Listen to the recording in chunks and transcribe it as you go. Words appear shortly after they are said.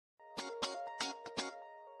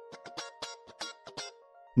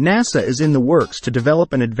NASA is in the works to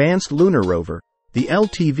develop an advanced lunar rover, the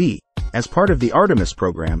LTV, as part of the Artemis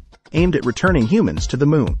program, aimed at returning humans to the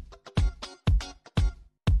moon.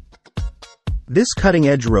 This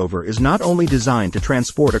cutting-edge rover is not only designed to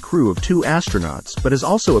transport a crew of 2 astronauts but is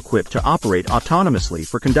also equipped to operate autonomously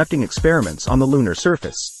for conducting experiments on the lunar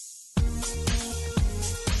surface.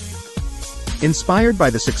 Inspired by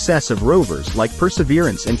the success of rovers like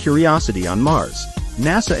Perseverance and Curiosity on Mars,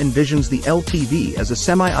 NASA envisions the LTV as a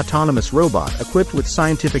semi-autonomous robot equipped with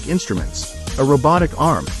scientific instruments, a robotic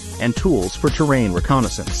arm, and tools for terrain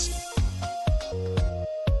reconnaissance.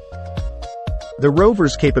 The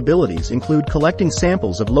rover's capabilities include collecting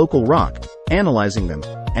samples of local rock, analyzing them,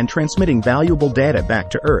 and transmitting valuable data back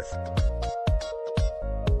to Earth.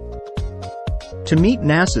 To meet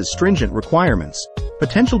NASA's stringent requirements,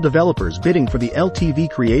 potential developers bidding for the LTV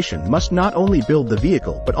creation must not only build the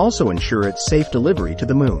vehicle but also ensure its safe delivery to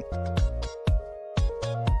the moon.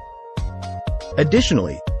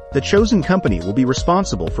 Additionally, the chosen company will be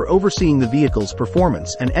responsible for overseeing the vehicle's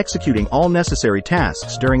performance and executing all necessary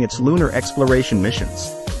tasks during its lunar exploration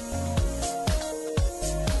missions.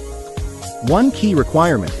 One key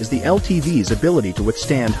requirement is the LTV's ability to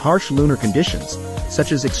withstand harsh lunar conditions,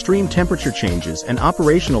 such as extreme temperature changes and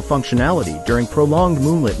operational functionality during prolonged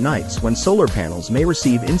moonlit nights when solar panels may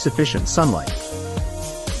receive insufficient sunlight.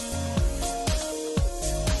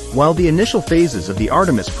 While the initial phases of the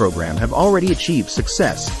Artemis program have already achieved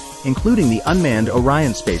success, including the unmanned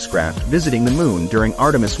Orion spacecraft visiting the moon during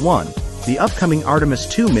Artemis 1, the upcoming Artemis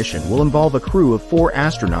 2 mission will involve a crew of 4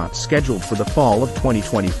 astronauts scheduled for the fall of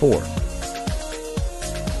 2024.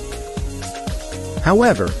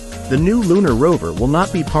 However, the new lunar rover will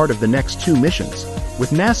not be part of the next 2 missions,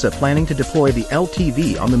 with NASA planning to deploy the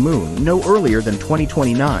LTV on the moon no earlier than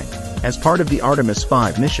 2029, as part of the Artemis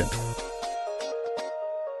 5 mission.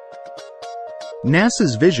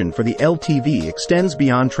 NASA's vision for the LTV extends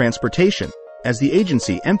beyond transportation, as the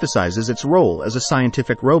agency emphasizes its role as a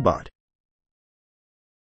scientific robot.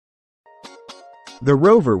 The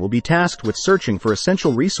rover will be tasked with searching for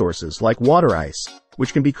essential resources like water ice,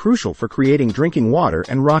 which can be crucial for creating drinking water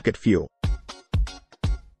and rocket fuel.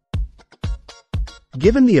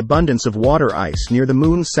 Given the abundance of water ice near the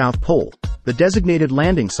moon's south pole, the designated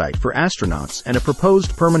landing site for astronauts and a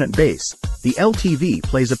proposed permanent base, the LTV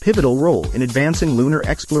plays a pivotal role in advancing lunar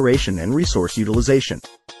exploration and resource utilization.